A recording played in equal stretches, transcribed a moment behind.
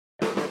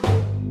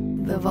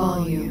the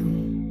volume.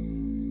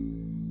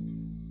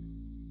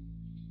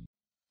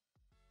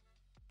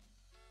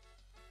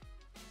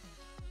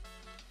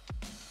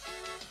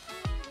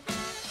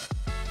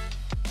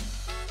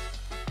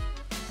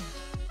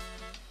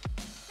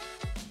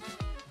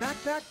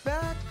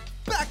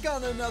 Back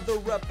on another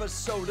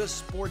episode of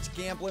Sports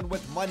Gambling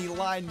with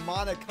Moneyline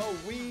Monaco.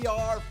 We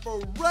are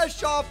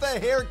fresh off a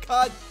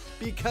haircut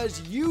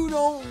because you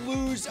don't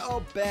lose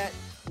a bet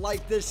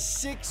like the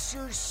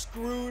Sixers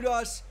screwed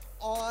us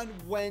on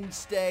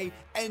Wednesday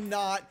and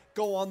not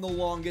go on the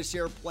longest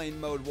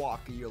airplane mode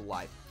walk of your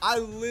life. I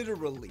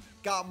literally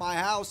got my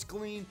house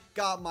clean,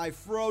 got my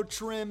fro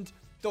trimmed.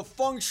 The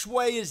feng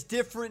shui is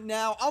different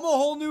now. I'm a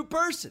whole new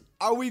person.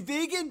 Are we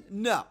vegan?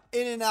 No.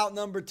 In-N-Out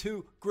number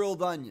 2,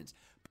 grilled onions.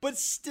 But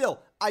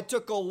still, I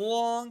took a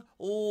long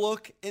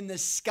look in the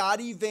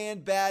Scotty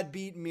Van Bad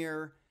Beat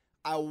mirror.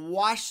 I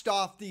washed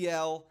off the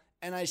L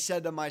and I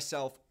said to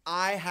myself,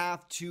 I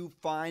have to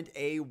find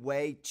a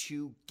way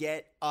to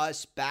get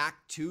us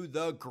back to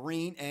the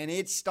green, and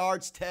it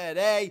starts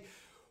today.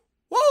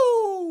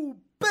 Woo,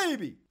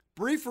 baby.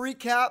 Brief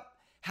recap,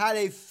 had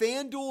a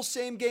FanDuel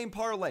same game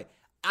parlay.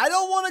 I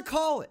don't want to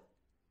call it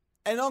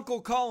an Uncle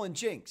Colin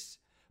jinx,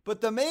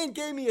 but the man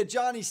gave me a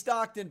Johnny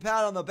Stockton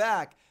pat on the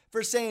back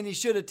for saying he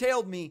should have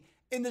tailed me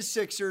in the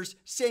Sixers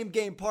same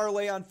game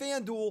parlay on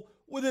FanDuel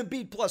with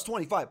Embiid plus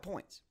 25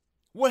 points.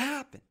 What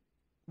happened?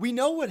 We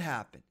know what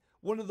happened.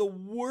 One of the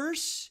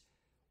worst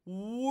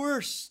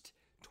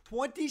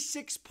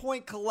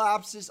 26-point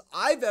collapses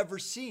I've ever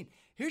seen.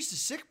 Here's the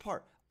sick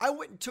part. I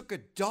went and took a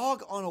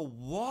dog on a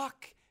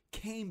walk,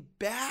 came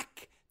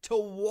back to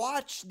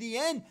watch the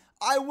end.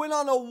 I went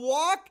on a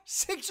walk.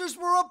 Sixers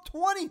were up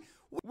 20.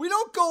 We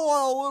don't go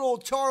on a little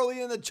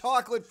Charlie and the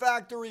Chocolate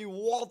Factory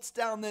waltz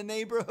down the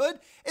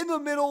neighborhood in the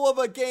middle of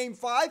a game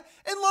 5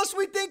 unless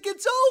we think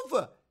it's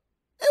over.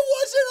 It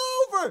wasn't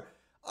over.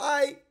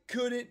 I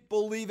couldn't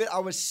believe it. I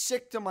was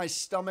sick to my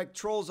stomach.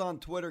 Trolls on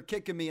Twitter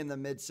kicking me in the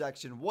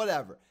midsection.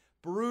 Whatever.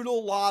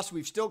 Brutal loss.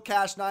 We've still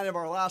cashed 9 of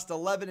our last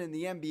 11 in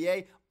the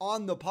NBA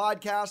on the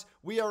podcast.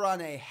 We are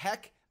on a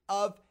heck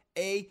of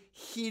a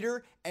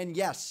heater. And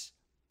yes,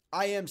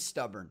 I am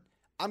stubborn.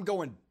 I'm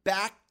going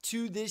back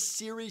to this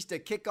series to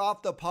kick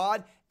off the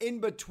pod. In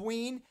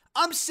between,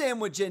 I'm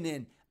sandwiching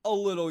in a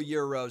little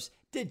Euros,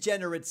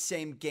 degenerate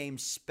same game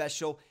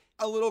special,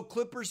 a little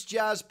Clippers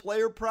Jazz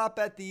player prop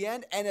at the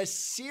end, and a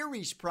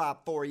series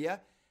prop for you.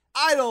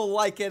 I don't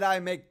like it. I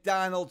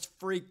McDonald's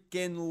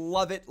freaking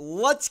love it.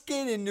 Let's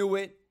get into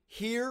it.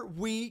 Here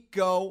we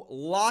go.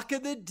 Lock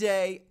of the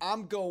day.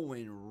 I'm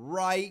going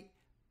right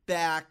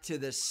back to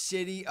the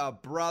city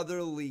of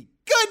brotherly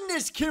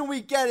goodness. Can we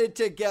get it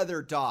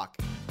together, Doc?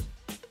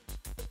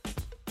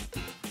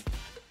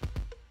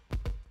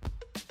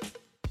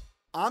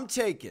 I'm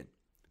taking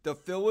the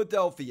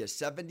Philadelphia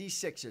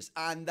 76ers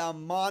on the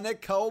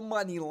Monaco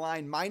money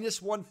line,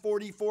 minus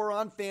 144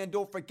 on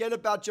FanDuel. Forget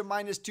about your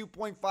minus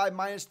 2.5,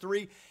 minus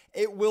 3.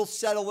 It will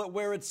settle it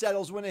where it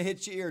settles when it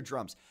hits your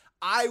eardrums.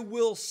 I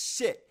will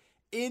sit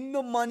in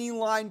the money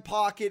line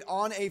pocket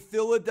on a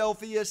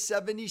Philadelphia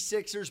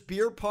 76ers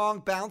beer pong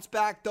bounce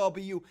back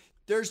W.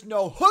 There's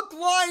no hook,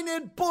 line,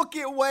 and book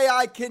it way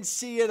I can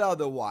see it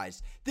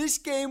otherwise. This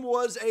game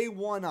was a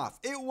one-off.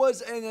 It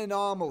was an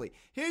anomaly.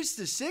 Here's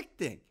the sick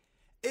thing.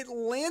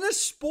 Atlanta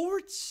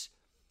sports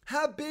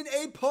have been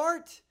a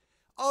part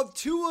of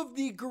 2 of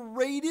the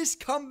greatest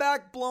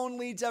comeback blown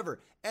leads ever.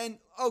 And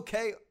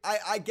okay,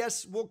 I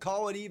guess we'll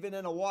call it even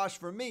and a wash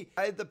for me.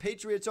 I had the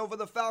Patriots over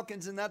the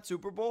Falcons in that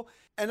Super Bowl.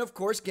 And of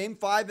course, game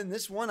 5 in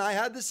this one, I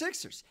had the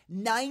Sixers.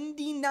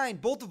 99,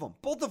 both of them.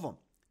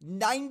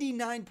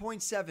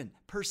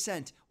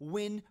 99.7%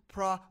 win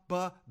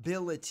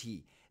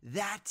probability.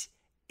 That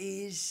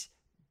is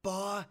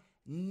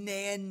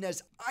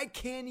bananas. I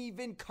can't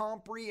even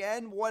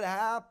comprehend what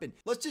happened.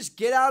 Let's just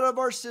get out of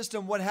our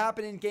system what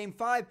happened in game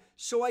 5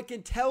 so I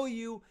can tell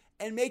you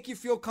and make you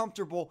feel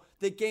comfortable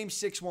that game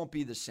 6 won't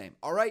be the same.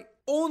 All right?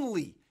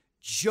 Only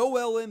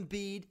Joel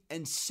Embiid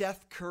and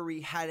Seth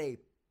Curry had a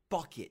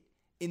bucket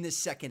in the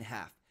second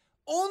half.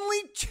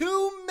 Only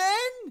 2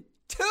 men?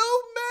 2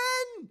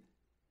 men?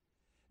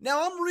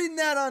 Now, I'm reading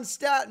that on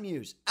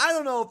StatMuse. I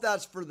don't know if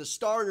that's for the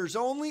starters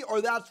only or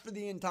that's for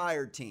the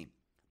entire team.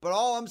 But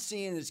all I'm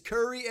seeing is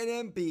Curry and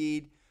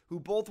Embiid,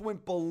 who both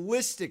went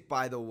ballistic,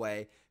 by the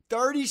way,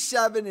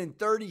 37 and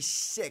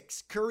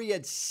 36. Curry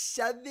had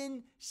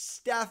 7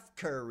 Steph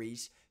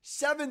Currys,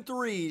 7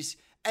 threes,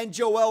 and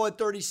Joel at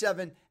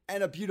 37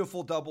 and a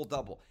beautiful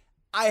double-double.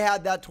 I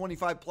had that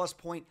 25-plus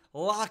point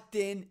locked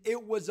in.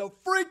 It was a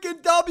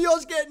freaking W. I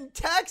was getting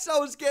texts. I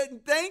was getting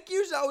thank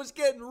yous. I was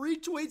getting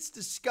retweets.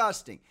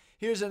 Disgusting.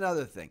 Here's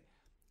another thing.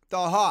 The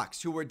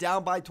Hawks, who were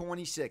down by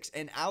 26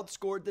 and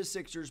outscored the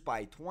Sixers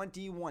by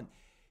 21.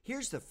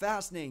 Here's the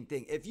fascinating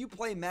thing. If you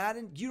play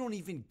Madden, you don't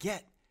even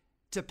get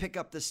to pick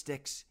up the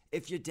sticks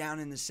if you're down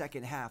in the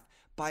second half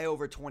by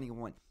over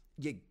 21.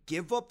 You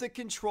give up the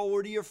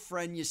controller to your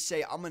friend. You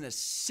say, I'm going to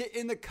sit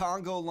in the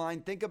Congo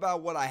line, think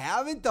about what I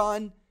haven't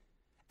done,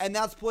 and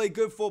that's play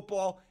good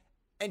football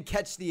and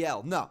catch the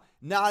L. No,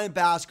 not in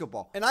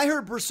basketball. And I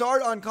heard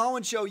Broussard on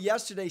Colin's show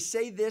yesterday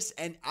say this,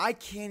 and I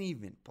can't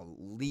even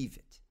believe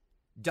it.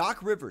 Doc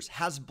Rivers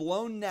has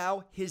blown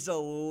now his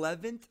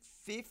 11th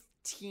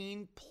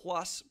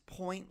 15-plus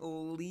point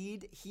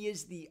lead. He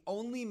is the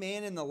only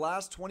man in the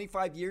last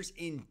 25 years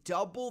in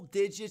double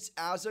digits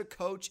as a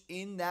coach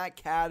in that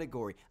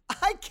category.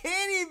 I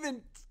can't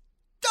even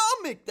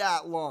stomach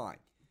that line.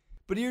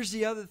 But here's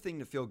the other thing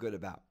to feel good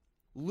about.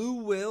 Lou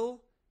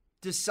Will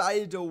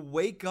decided to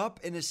wake up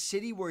in a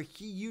city where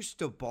he used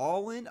to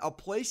ball in, a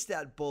place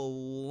that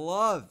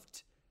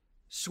beloved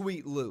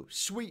Sweet Lou,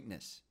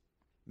 sweetness.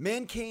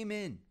 Man came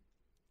in,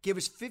 gave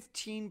us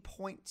 15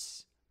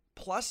 points,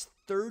 plus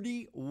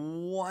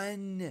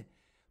 31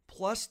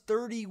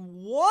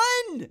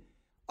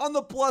 on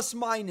the plus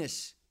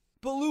minus.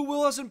 But Lou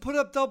Will hasn't put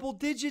up double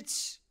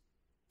digits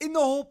in the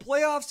whole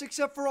playoffs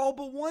except for all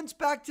but once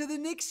back to the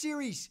Knicks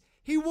series.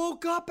 He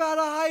woke up out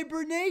of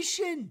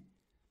hibernation.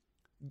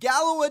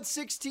 Gallo at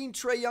 16,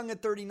 Trae Young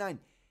at 39.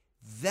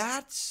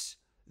 That's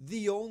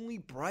the only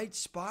bright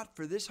spot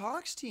for this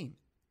Hawks team.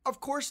 Of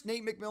course,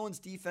 Nate McMillan's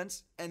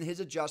defense and his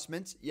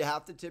adjustments, you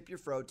have to tip your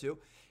fro to.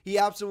 He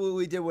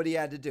absolutely did what he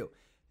had to do.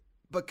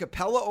 But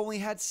Capella only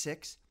had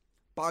 6.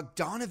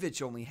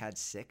 Bogdanovich only had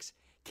 6.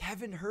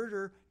 Kevin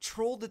Huerter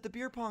trolled at the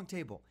beer pong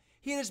table.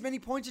 He had as many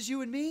points as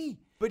you and me.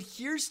 But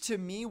here's to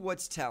me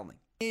what's telling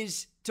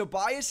is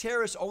Tobias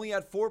Harris only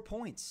had 4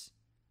 points.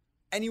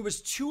 And he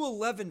was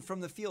 2-11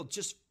 from the field,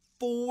 just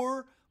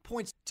 4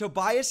 points.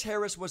 Tobias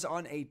Harris was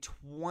on a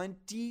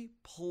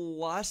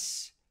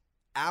 20-plus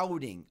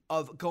outing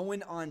of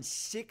going on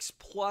 6+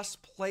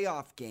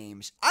 playoff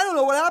games. I don't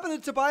know what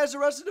happened to Tobias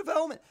Arrested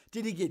Development.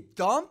 Did he get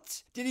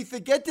dumped? Did he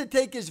forget to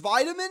take his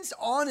vitamins?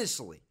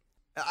 Honestly,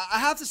 I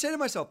have to say to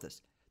myself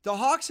this. The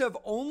Hawks have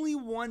only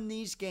won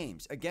these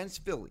games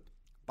against Philly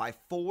by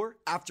 4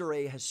 after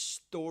a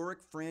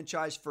historic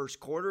franchise first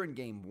quarter in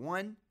game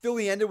 1.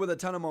 Philly ended with a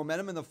ton of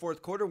momentum in the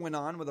fourth quarter, went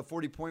on with a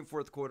 40-point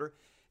fourth quarter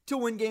to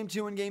win game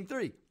 2 and game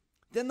 3.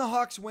 Then the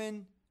Hawks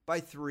win by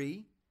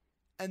 3,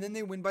 and then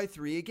they win by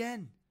 3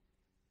 again.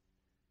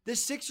 The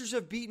Sixers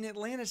have beaten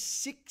Atlanta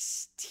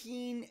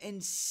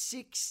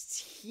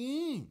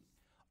 16-16.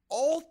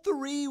 All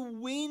 3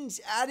 wins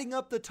adding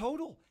up the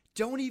total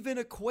don't even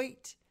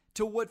equate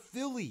to what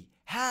Philly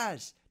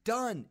has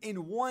done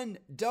in 1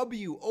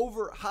 W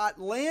over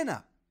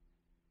Hotlanta.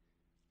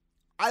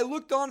 I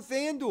looked on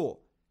FanDuel.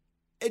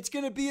 It's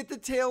going to be at the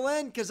tail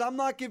end because I'm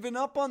not giving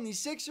up on these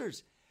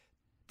Sixers.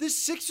 The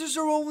Sixers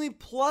are only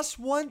plus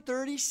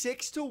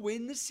 136 to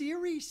win the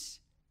series.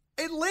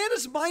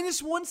 Atlanta's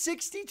minus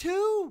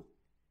 162.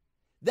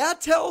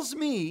 That tells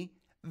me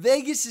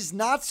Vegas is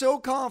not so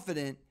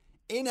confident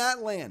in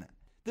Atlanta.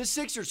 The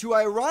Sixers, who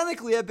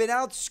ironically have been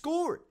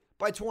outscored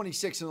by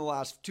 26 in the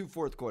last 2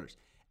 fourth quarters.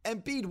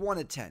 Embiid 1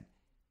 of 10.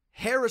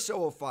 Harris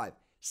 0 of 5.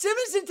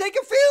 Simmons didn't take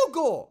a field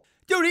goal.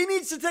 Dude, he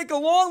needs to take a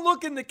long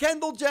look in the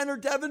Kendall Jenner,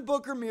 Devin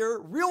Booker mirror,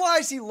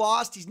 realize he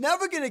lost, he's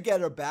never going to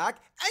get her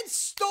back, and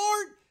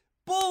start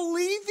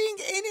believing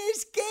in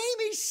his game.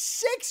 He's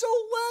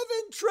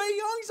 6'11". Trae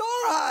Young's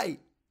our height.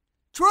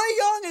 Trae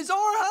Young is our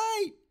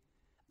height.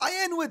 I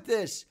end with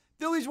this.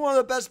 Philly's one of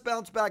the best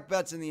bounce back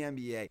bets in the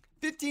NBA.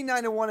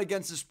 15-9-1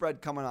 against the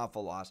spread coming off a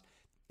loss.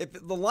 If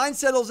the line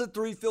settles at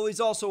 3, Philly's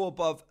also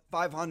above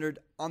 500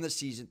 on the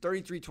season.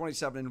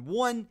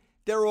 33-27-1.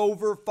 They're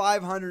over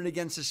 500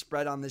 against the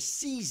spread on the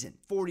season.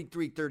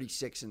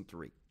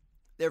 43-36-3.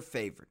 They're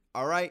favored.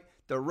 All right?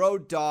 The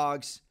road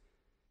dogs.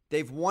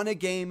 They've won a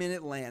game in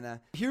Atlanta.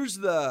 Here's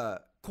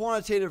the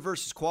quantitative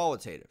versus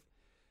qualitative.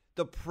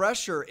 The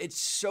pressure, it's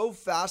so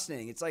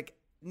fascinating. It's like,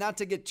 not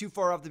to get too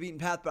far off the beaten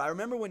path, but I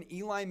remember when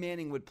Eli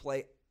Manning would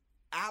play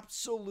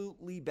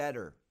absolutely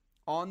better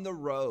on the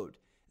road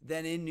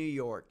than in New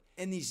York.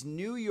 In these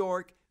New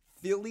York,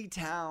 Philly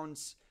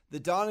towns, the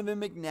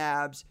Donovan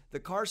McNabbs, the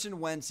Carson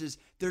Wentzes,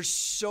 there's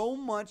so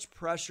much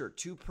pressure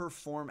to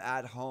perform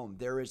at home.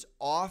 There is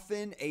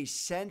often a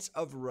sense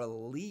of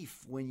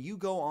relief when you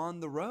go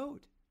on the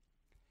road.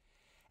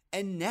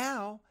 And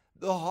now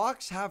the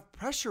Hawks have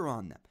pressure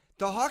on them.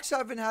 The Hawks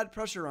haven't had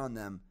pressure on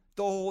them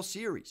the whole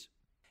series.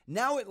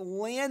 Now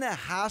Atlanta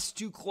has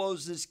to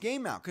close this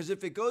game out because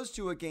if it goes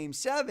to a game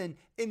 7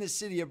 in the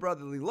city of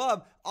brotherly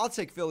love, I'll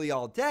take Philly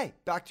all day.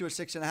 Back to a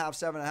 6.5,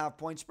 7.5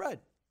 point spread.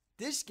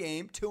 This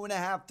game,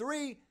 2.5,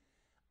 3,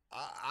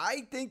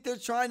 I think they're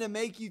trying to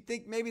make you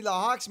think maybe the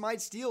Hawks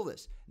might steal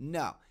this.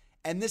 No.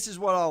 And this is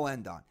what I'll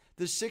end on.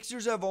 The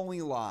Sixers have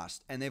only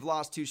lost, and they've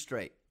lost 2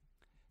 straight.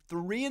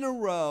 3 in a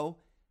row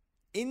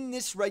in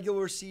this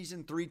regular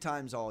season 3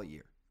 times all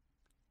year.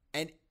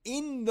 And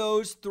in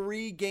those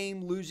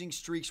 3-game losing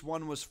streaks,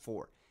 one was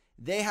 4.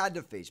 They had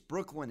to face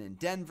Brooklyn and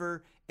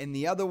Denver. In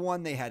the other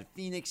one, they had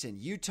Phoenix and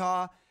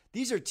Utah.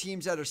 These are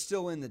teams that are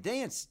still in the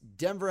dance.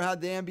 Denver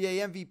had the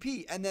NBA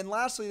MVP. And then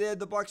lastly, they had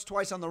the Bucks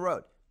twice on the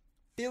road.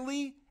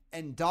 Philly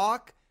and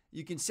Doc,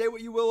 you can say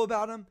what you will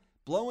about them,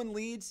 blowing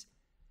leads.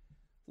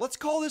 Let's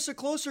call this a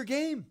closer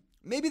game.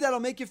 Maybe that'll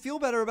make you feel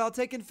better about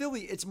taking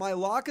Philly. It's my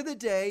lock of the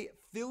day.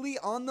 Philly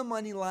on the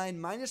money line,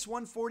 minus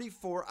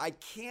 144. I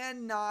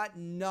cannot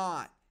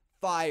not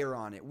fire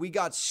on it. We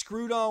got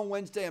screwed on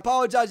Wednesday. I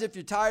apologize if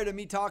you're tired of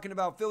me talking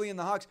about Philly and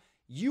the Hawks.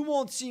 You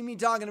won't see me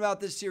talking about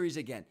this series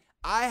again.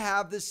 I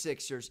have the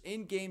Sixers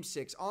in Game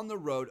 6 on the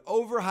road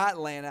over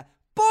Atlanta.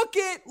 Book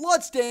it.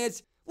 Let's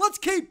dance. Let's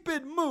keep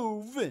it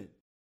moving.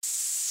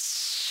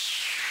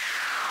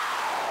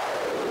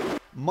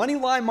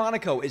 Moneyline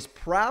Monaco is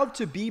proud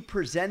to be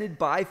presented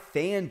by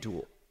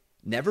FanDuel.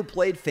 Never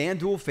played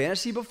FanDuel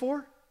Fantasy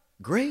before?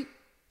 Great.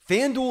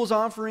 FanDuel is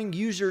offering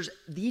users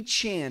the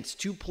chance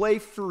to play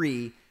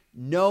free,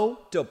 no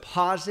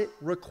deposit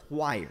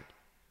required,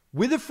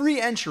 with a free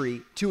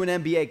entry to an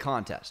NBA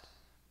contest.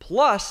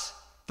 Plus,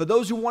 for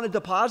those who want to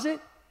deposit,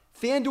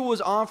 FanDuel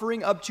is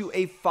offering up to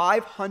a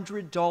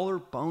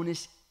 $500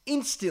 bonus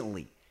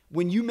instantly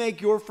when you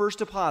make your first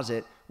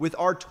deposit with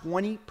our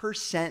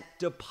 20%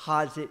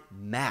 deposit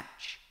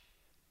match.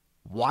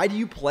 Why do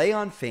you play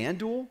on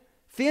FanDuel?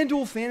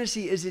 FanDuel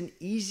Fantasy is an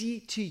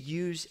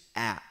easy-to-use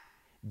app.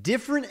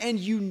 Different and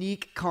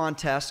unique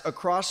contests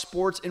across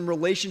sports in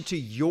relation to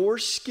your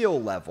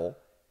skill level,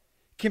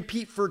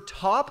 compete for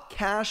top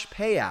cash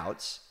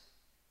payouts,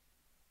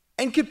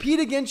 and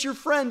compete against your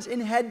friends in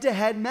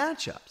head-to-head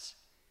matchups.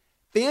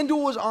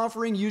 FanDuel is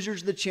offering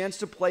users the chance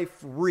to play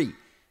free,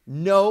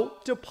 no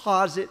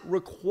deposit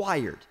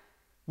required,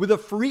 with a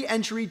free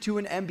entry to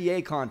an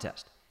NBA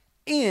contest.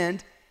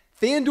 And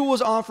FanDuel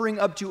is offering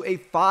up to a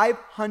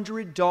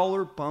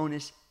 $500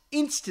 bonus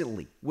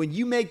instantly when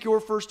you make your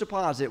first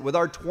deposit with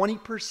our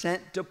 20%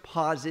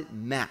 deposit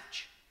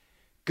match.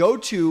 Go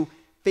to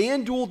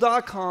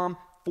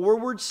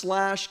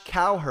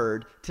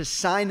FanDuel.com/Cowherd to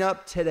sign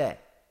up today.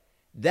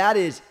 That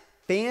is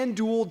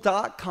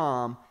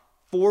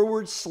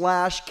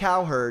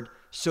FanDuel.com/Cowherd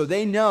so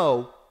they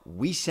know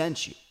we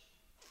sent you.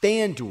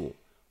 FanDuel,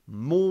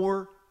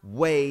 more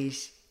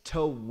ways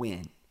to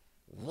win.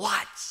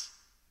 Let's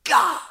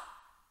go!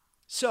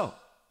 So,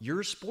 you're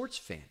a sports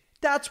fan.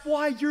 That's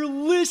why you're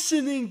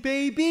listening,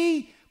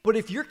 baby. But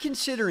if you're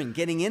considering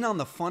getting in on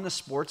the fun of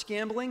sports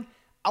gambling,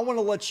 I want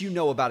to let you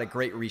know about a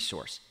great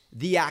resource,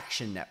 the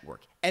Action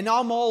Network. And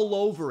I'm all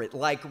over it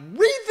like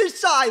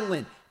Revis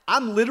Island.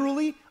 I'm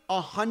literally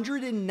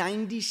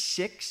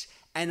 196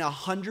 and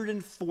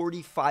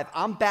 145.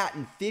 I'm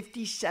batting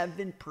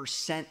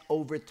 57%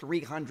 over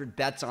 300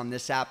 bets on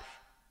this app.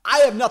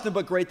 I have nothing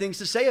but great things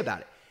to say about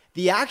it.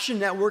 The Action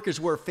Network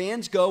is where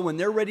fans go when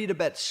they're ready to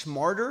bet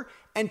smarter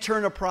and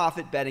turn a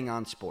profit betting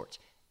on sports.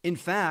 In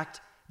fact,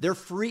 their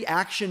free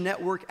Action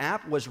Network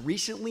app was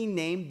recently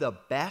named the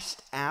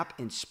best app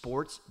in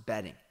sports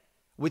betting.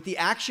 With the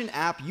Action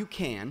app, you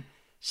can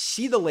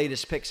see the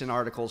latest picks and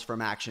articles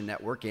from Action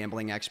Network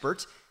gambling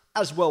experts,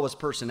 as well as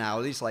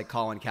personalities like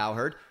Colin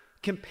Cowherd,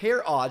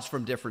 compare odds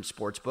from different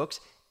sports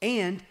books,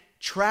 and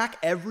track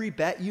every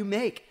bet you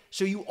make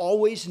so you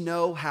always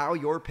know how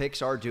your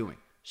picks are doing.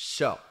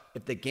 So,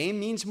 if the game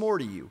means more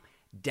to you,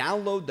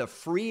 download the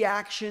free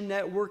Action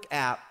Network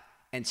app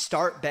and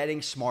start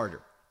betting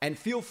smarter. And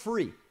feel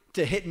free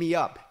to hit me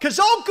up, because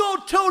I'll go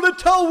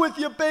toe-to-toe with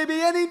you, baby,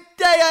 any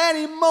day,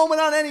 any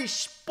moment, on any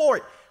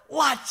sport.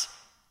 Let's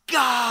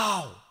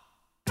go!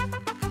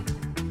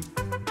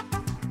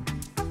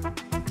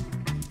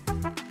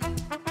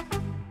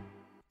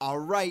 All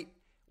right,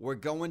 we're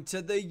going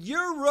to the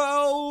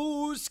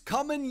Euros.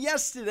 Coming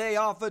yesterday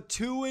off a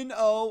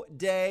 2-0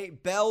 day.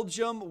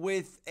 Belgium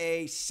with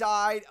a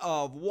side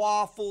of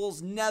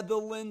waffles.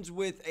 Netherlands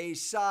with a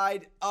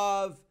side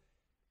of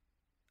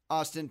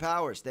Austin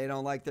Powers. They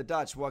don't like the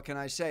Dutch. What can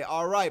I say?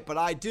 All right, but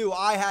I do.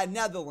 I had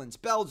Netherlands,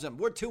 Belgium.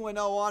 We're 2-0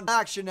 on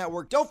Action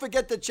Network. Don't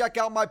forget to check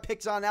out my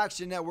picks on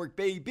Action Network,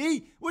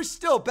 baby. We're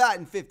still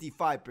batting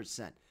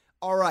 55%.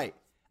 All right,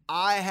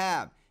 I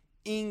have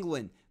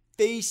England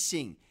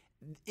facing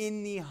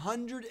in the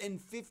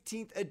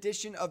 115th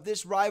edition of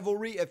this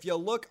rivalry. If you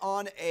look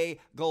on a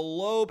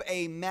globe,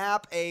 a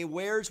map, a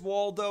Where's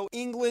Waldo,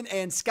 England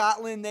and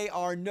Scotland, they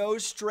are no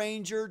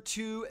stranger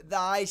to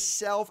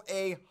thyself.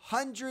 A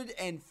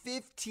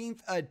 115th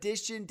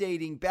edition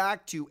dating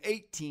back to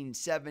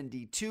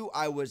 1872.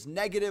 I was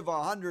negative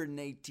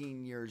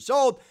 118 years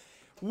old.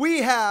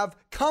 We have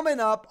coming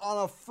up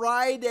on a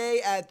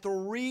Friday at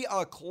 3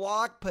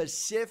 o'clock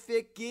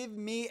Pacific. Give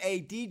me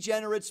a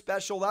degenerate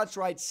special. That's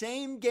right.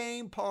 Same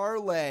game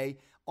parlay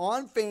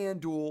on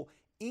FanDuel.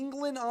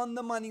 England on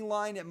the money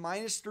line at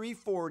minus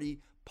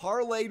 340.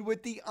 Parlayed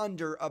with the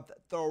under of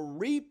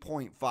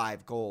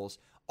 3.5 goals.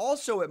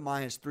 Also at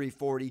minus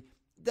 340.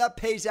 That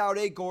pays out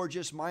a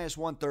gorgeous minus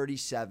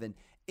 137.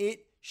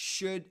 It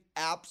should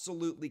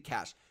absolutely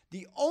cash.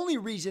 The only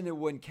reason it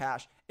wouldn't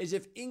cash is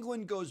if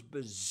England goes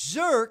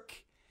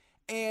berserk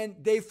and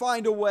they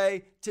find a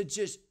way to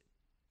just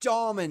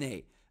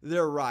dominate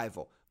their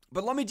rival.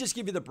 But let me just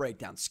give you the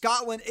breakdown.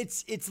 Scotland,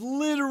 it's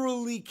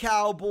literally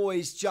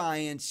Cowboys,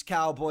 Giants,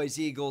 Cowboys,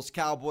 Eagles,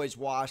 Cowboys,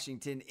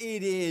 Washington.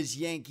 It is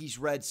Yankees,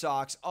 Red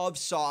Sox of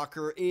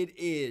soccer. It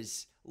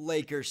is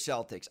Lakers,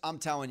 Celtics. I'm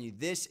telling you,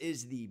 this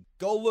is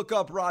go look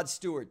up Rod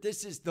Stewart.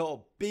 This is the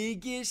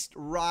biggest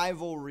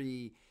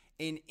rivalry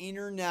in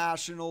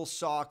international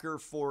soccer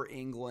for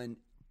England,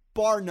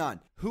 bar none.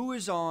 Who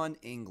is on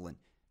England?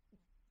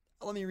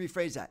 let me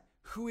rephrase that.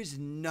 Who is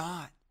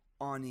not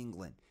on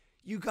England?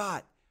 You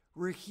got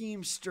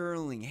Raheem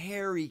Sterling,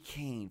 Harry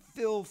Kane,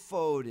 Phil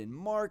Foden,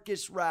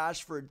 Marcus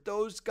Rashford.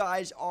 Those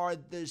guys are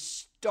the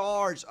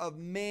stars of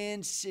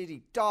Man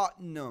City,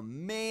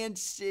 Tottenham, Man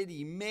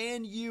City,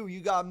 Man U. You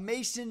got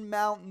Mason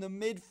Mount in the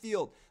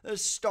midfield, the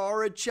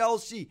star of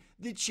Chelsea,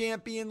 the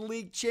Champions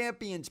League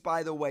champions,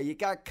 by the way. You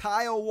got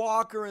Kyle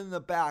Walker in the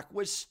back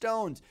with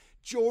Stones,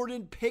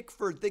 Jordan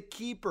Pickford, the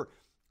keeper.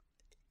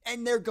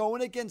 And they're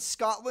going against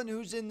Scotland,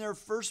 who's in their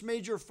first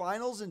major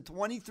finals in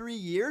 23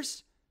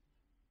 years?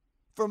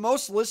 For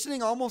most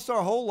listening, almost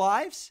our whole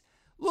lives?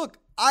 Look,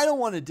 I don't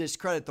want to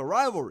discredit the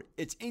rivalry.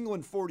 It's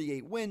England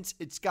 48 wins,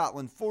 it's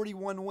Scotland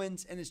 41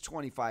 wins, and it's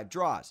 25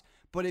 draws.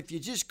 But if you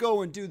just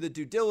go and do the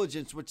due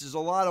diligence, which is a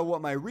lot of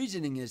what my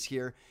reasoning is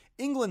here,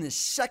 England is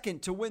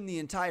second to win the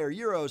entire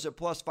Euros at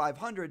plus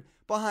 500,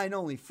 behind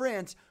only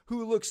France,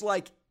 who looks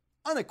like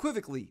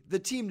unequivocally the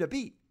team to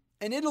beat.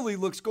 And Italy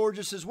looks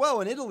gorgeous as well,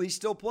 and Italy's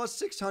still plus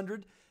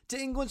 600 to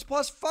England's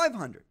plus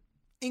 500.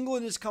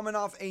 England is coming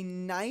off a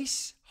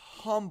nice,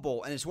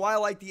 humble, and it's why I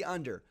like the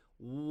under,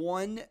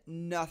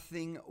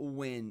 1-0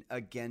 win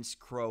against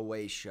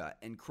Croatia.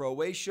 And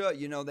Croatia,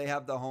 you know, they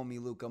have the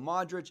homie Luka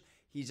Modric.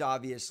 He's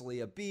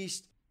obviously a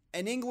beast.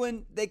 And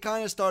England, they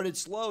kind of started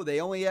slow. They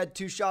only had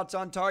 2 shots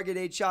on target,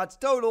 8 shots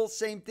total.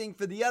 Same thing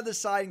for the other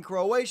side in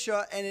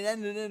Croatia, and it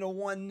ended in a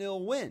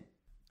 1-0 win.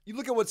 You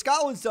look at what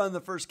Scotland's done in the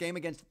first game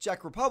against the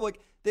Czech Republic,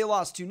 they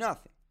lost 2-0.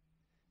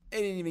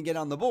 They didn't even get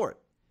on the board.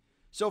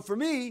 So for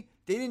me,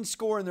 they didn't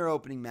score in their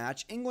opening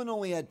match. England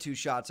only had 2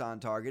 shots on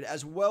target,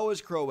 as well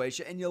as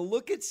Croatia. And you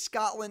look at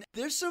Scotland,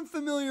 there's some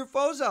familiar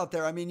foes out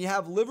there. I mean, you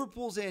have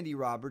Liverpool's Andy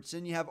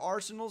Robertson, you have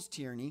Arsenal's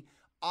Tierney.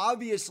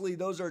 Obviously,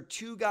 those are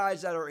 2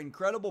 guys that are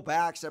incredible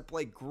backs that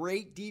play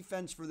great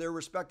defense for their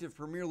respective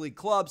Premier League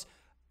clubs,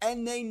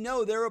 and they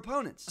know their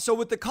opponents. So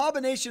with the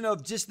combination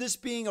of just this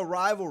being a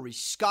rivalry,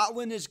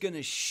 Scotland is going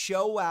to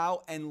show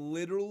out and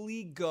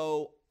literally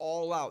go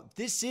all out.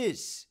 This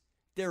is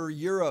their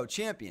Euro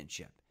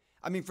championship.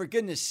 I mean, for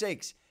goodness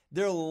sakes,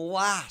 they're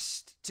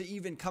last to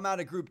even come out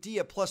of Group D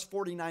at plus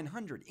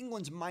 4,900.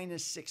 England's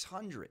minus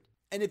 600.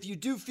 And if you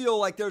do feel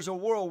like there's a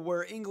world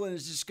where England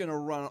is just going to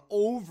run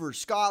over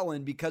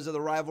Scotland because of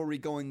the rivalry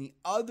going the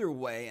other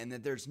way, and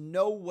that there's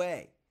no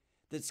way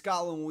that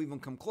Scotland will even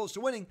come close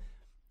to winning,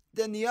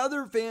 then the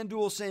other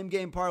FanDuel same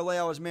game parlay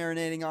I was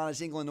marinating on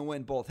is England to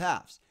win both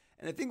halves.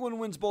 And if England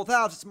wins both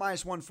halves, it's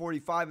minus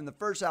 145 in the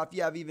first half.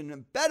 You have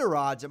even better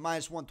odds at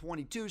minus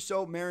 122,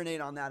 so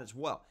marinate on that as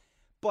well.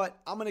 But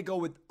I'm going to go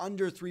with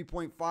under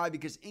 3.5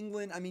 because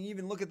England, I mean,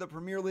 even look at the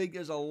Premier League.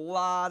 There's a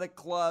lot of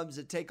clubs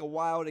that take a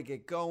while to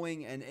get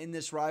going. And in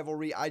this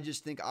rivalry, I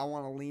just think I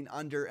want to lean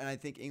under, and I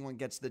think England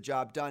gets the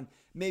job done.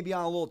 Maybe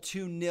on a little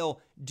 2-0,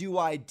 do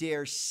I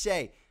dare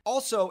say.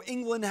 Also,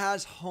 England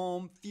has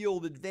home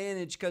field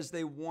advantage because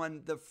they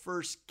won the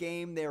first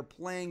game. They're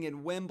playing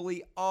in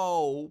Wembley.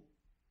 Oh,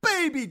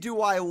 baby, do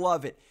I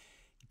love it.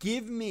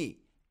 Give me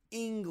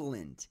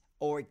England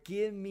or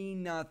give me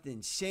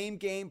nothing. Same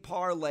game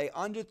parlay,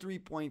 under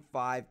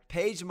 3.5,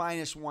 pays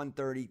minus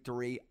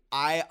 133.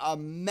 I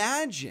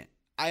imagine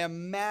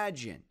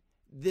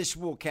this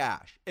will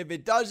cash. If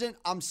it doesn't,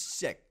 I'm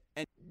sick.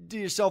 And do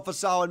yourself a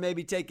solid,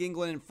 maybe take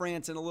England and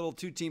France in a little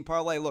 2-team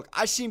parlay. Look,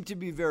 I seem to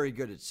be very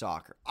good at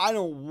soccer. I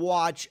don't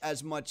watch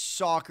as much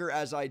soccer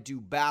as I do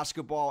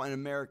basketball and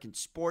American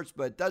sports,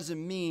 but it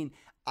doesn't mean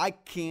I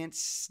can't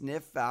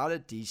sniff out a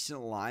decent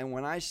line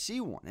when I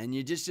see one. And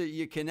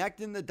you're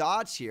connecting the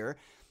dots here.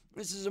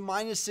 This is a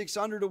minus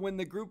 600 to win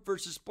the group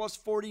versus plus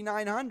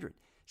 4,900.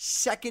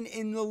 Second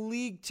in the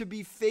league to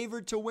be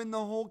favored to win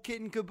the whole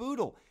kit and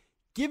caboodle.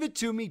 Give it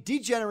to me,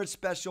 degenerate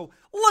special.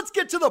 Let's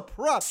get to the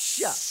prop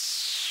shop.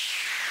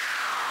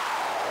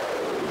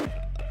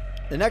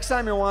 The next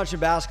time you're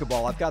watching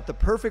basketball, I've got the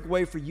perfect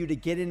way for you to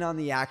get in on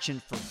the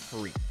action for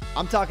free.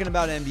 I'm talking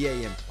about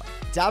NBA in-play.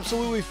 It's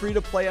absolutely free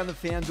to play on the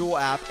FanDuel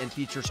app and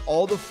features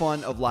all the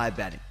fun of live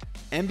betting.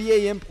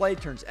 NBA in-play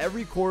turns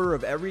every quarter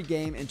of every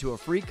game into a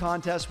free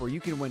contest where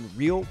you can win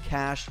real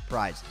cash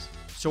prizes.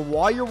 So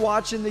while you're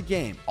watching the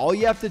game, all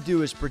you have to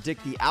do is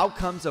predict the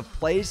outcomes of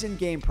plays and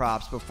game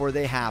props before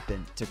they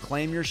happen to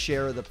claim your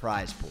share of the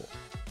prize pool.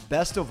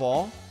 Best of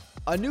all,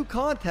 a new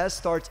contest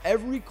starts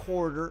every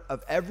quarter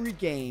of every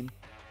game,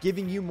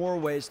 giving you more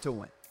ways to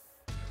win.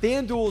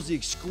 FanDuel is the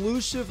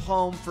exclusive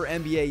home for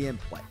NBA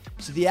in-play,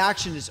 so the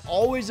action is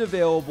always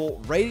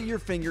available right at your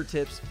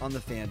fingertips on the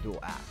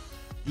FanDuel app.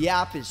 The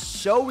app is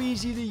so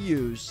easy to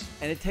use,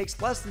 and it takes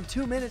less than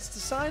 2 minutes to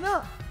sign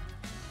up.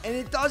 And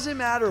it doesn't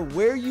matter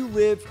where you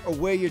live or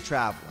where you're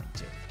traveling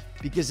to,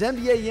 because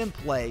NBA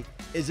in-play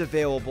is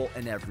available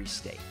in every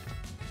state.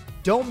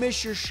 Don't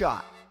miss your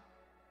shot.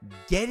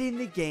 Get in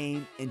the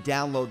game and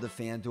download the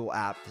FanDuel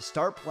app to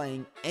start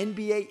playing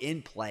NBA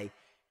in-play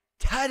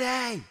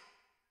today.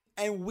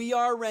 And we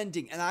are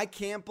ending, and I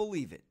can't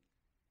believe it,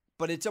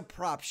 but it's a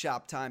prop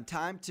shop time.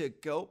 Time to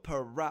go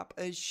prop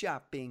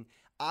shopping.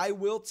 I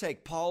will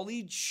take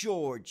Paulie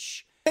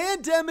George.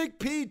 Pandemic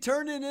P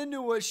turning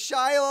into a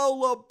Shiloh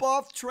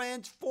LaBeouf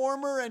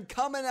transformer and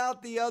coming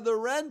out the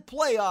other end.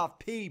 Playoff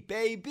P,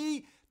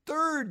 baby.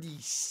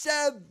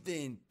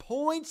 37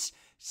 points,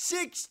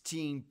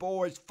 16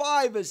 boards,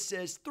 5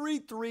 assists, 3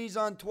 threes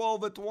on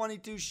 12 of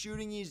 22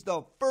 shooting. He's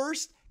the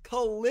first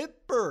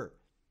Clipper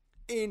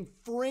in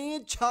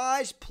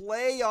franchise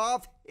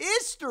playoff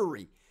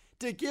history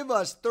to give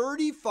us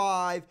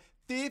 35,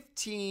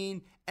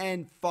 15,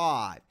 and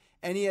 5.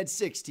 And he had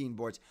 16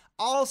 boards.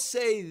 I'll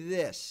say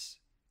this,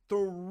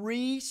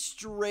 3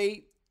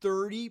 straight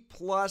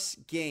 30-plus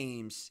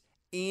games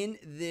in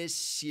this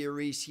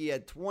series. He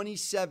had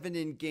 27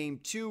 in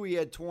game 2, he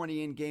had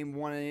 20 in game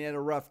 1, and he had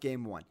a rough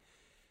game 1.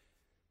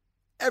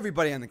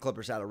 Everybody on the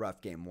Clippers had a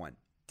rough game 1.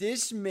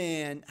 This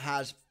man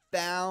has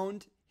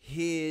found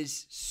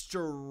his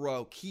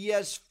stroke. He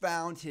has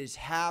found his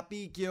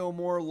Happy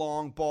Gilmore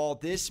long ball.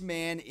 This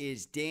man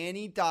is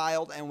Danny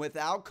dialed, and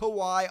without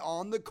Kawhi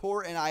on the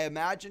court, and I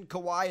imagine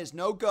Kawhi is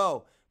no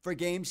go for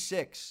game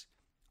 6,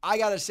 I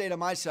got to say to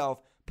myself,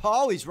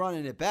 Paulie's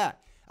running it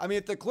back. I mean,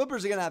 if the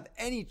Clippers are going to have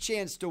any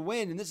chance to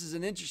win, and this is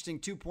an interesting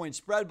 2-point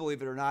spread,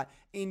 believe it or not,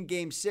 in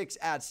game 6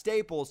 at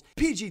Staples,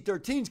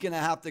 PG-13 is going to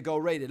have to go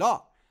rated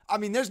R. I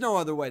mean, there's no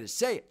other way to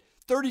say it.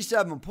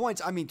 37 points.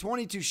 I mean,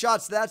 22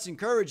 shots. That's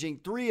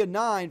encouraging. 3 of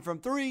 9 from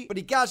 3. But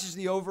he cashes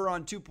the over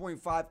on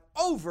 2.5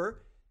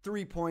 over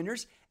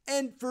 3-pointers.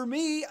 And for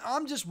me,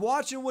 I'm just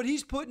watching what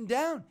he's putting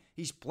down.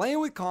 He's playing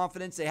with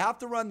confidence. They have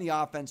to run the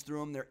offense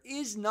through him. There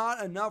is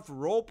not enough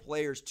role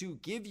players to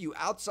give you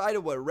outside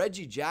of what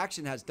Reggie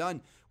Jackson has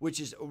done, which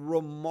is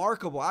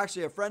remarkable.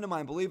 Actually, a friend of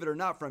mine, believe it or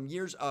not, from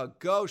years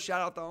ago,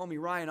 shout out to homie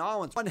Ryan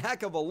Owens, one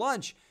heck of a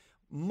lunch.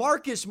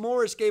 Marcus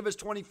Morris gave us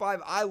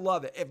 25. I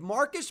love it. If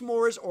Marcus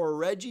Morris or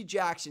Reggie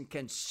Jackson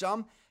can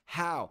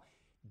somehow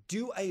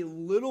do a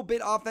little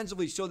bit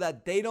offensively so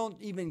that they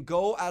don't even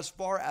go as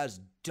far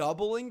as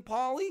doubling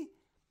Paulie,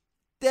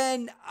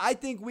 then I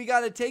think we got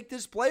to take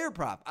this player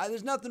prop.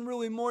 There's nothing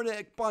really more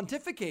to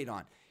pontificate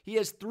on. He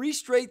has 3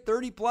 straight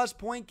 30-plus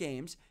point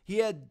games. He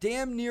had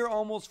damn near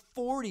almost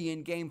 40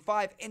 in game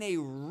 5 in a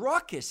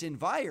ruckus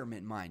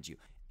environment, mind you.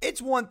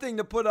 It's one thing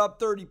to put up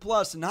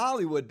 30-plus in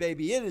Hollywood,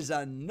 baby. It is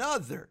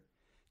another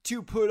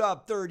to put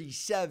up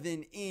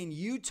 37 in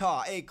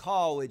Utah, a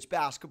college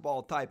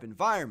basketball type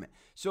environment.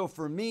 So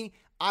for me,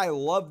 I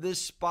love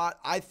this spot.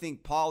 I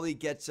think Paulie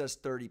gets us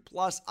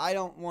 30-plus. I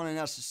don't want to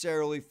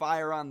necessarily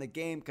fire on the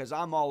game because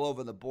I'm all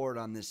over the board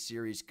on this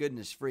series.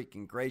 Goodness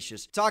freaking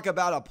gracious. Talk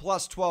about a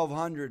plus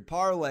 1,200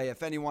 parlay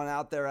if anyone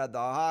out there had the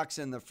Hawks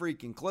and the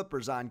freaking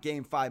Clippers on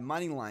game 5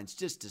 money lines.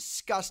 Just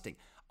disgusting.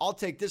 I'll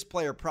take this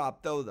player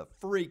prop, though, the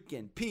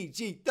freaking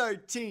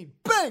PG-13.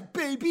 Bang,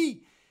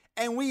 baby!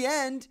 And we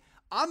end,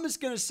 I'm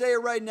just going to say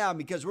it right now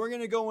because we're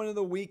going to go into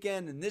the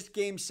weekend, and this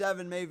game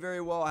 7 may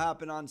very well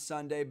happen on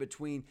Sunday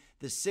between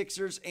the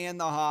Sixers and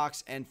the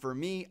Hawks. And for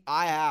me,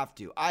 I have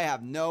to. I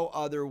have no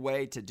other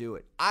way to do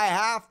it. I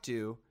have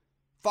to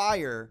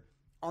fire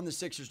on the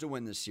Sixers to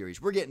win this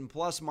series. We're getting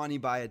plus money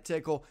by a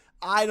tickle.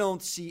 I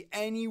don't see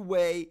any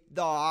way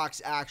the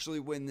Hawks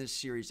actually win this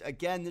series.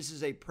 Again, this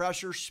is a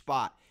pressure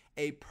spot.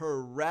 A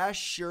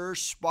pressure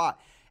spot.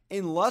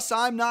 Unless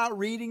I'm not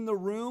reading the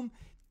room,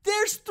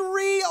 there's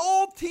 3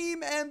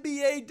 all-team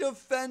NBA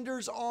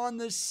defenders on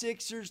the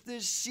Sixers.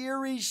 This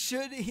series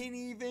shouldn't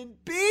even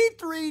be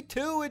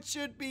 3-2. It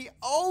should be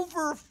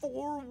over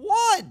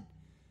 4-1.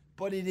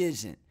 But it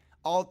isn't.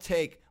 I'll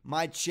take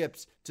my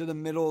chips to the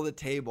middle of the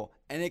table,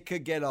 and it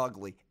could get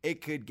ugly.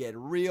 It could get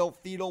real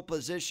fetal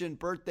position,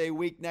 birthday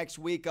week next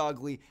week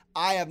ugly.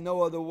 I have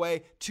no other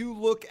way to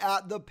look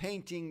at the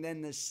painting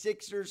than the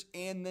Sixers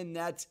and the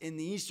Nets in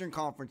the Eastern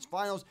Conference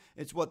Finals.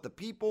 It's what the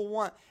people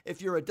want.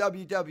 If you're a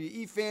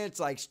WWE fan, it's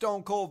like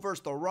Stone Cold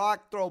versus The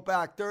Rock,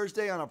 Throwback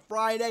Thursday on a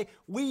Friday.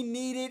 We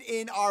need it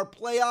in our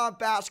playoff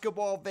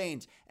basketball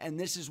veins. And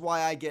this is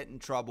why I get in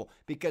trouble,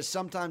 because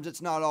sometimes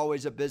it's not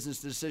always a business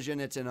decision.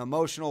 It's an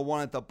emotional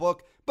one at the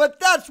book.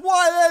 But that's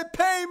why they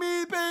pay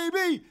me,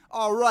 baby.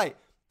 All right.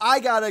 I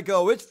gotta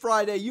go. It's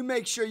Friday. You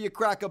make sure you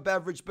crack a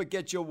beverage, but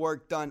get your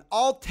work done.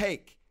 I'll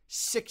take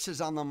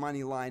 6s on the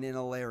money line in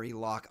a Larry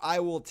lock. I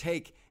will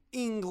take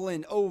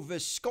England over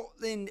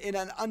Scotland in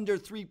an under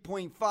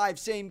 3.5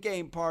 same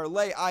game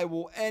parlay. I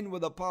will end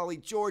with a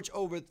Paulie George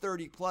over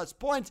 30-plus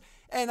points,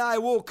 and I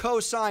will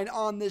co-sign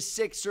on the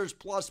Sixers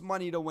plus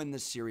money to win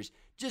this series.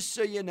 Just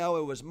so you know,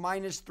 it was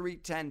minus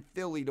 310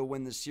 Philly to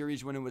win the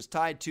series when it was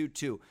tied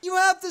 2-2. You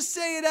have to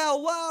say it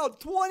out loud.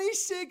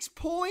 26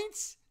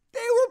 points? They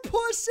were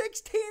plus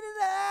 16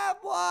 and a half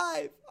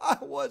live. I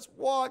was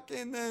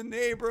walking the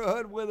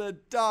neighborhood with a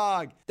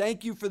dog.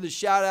 Thank you for the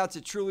shout outs.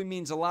 It truly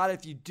means a lot.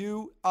 If you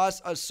do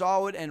us a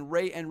solid and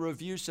rate and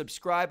review,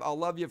 subscribe, I'll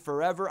love you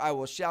forever. I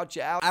will shout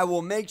you out. I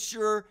will make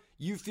sure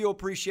you feel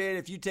appreciated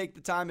if you take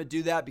the time to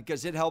do that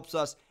because it helps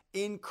us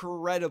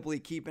incredibly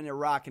keeping it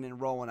rocking and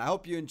rolling. I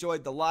hope you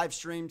enjoyed the live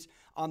streams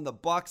on the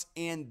Bucks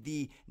and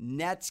the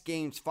Nets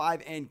games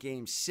 5 and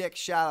game 6.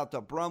 Shout out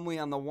to Brumley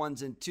on the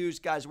 1s and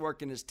 2s. Guys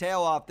working his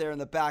tail off there in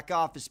the back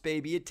office,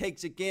 baby. It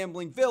takes a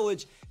gambling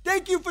village.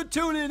 Thank you for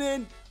tuning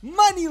in.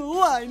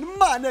 Moneyline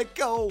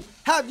Monaco.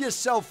 Have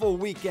yourself a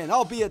weekend.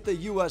 I'll be at the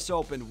U.S.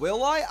 Open.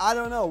 Will I? I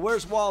don't know.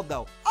 Where's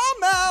Waldo?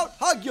 I'm out.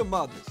 Hug your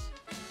mothers.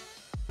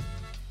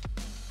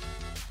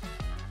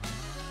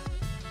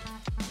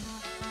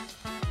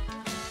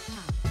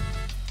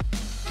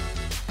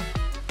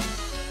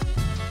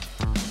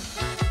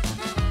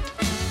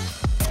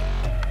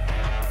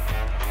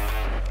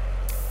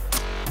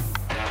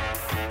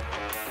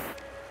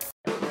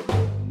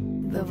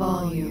 The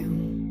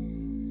volume.